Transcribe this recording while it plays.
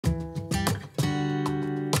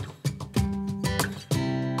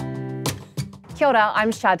Kia ora,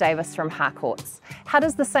 I'm Shar from Harcourts. How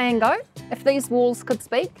does the saying go? If these walls could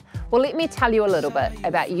speak? Well, let me tell you a little bit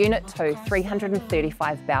about Unit 2,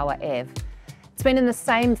 335 Bower Ave. It's been in the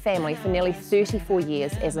same family for nearly 34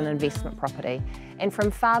 years as an investment property, and from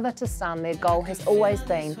father to son, their goal has always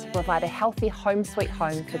been to provide a healthy home sweet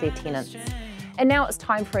home for their tenants. And now it's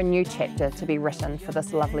time for a new chapter to be written for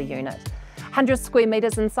this lovely unit. 100 square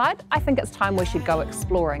metres inside, I think it's time we should go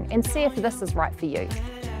exploring and see if this is right for you.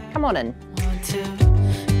 Come on in.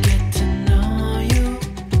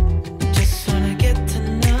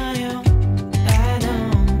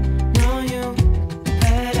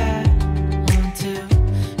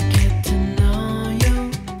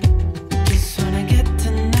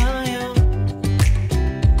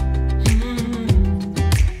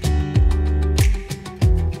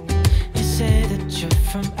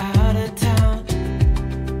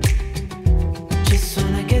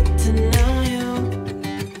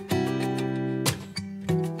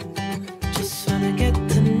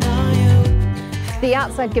 The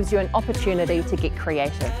outside gives you an opportunity to get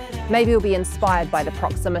creative. Maybe you'll be inspired by the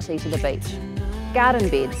proximity to the beach. Garden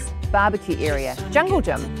beds, barbecue area, jungle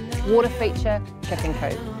gym, water feature, chicken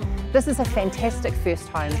coop. This is a fantastic first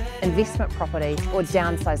home, investment property or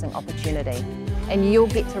downsizing opportunity. And you'll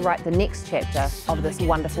get to write the next chapter of this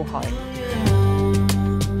wonderful home.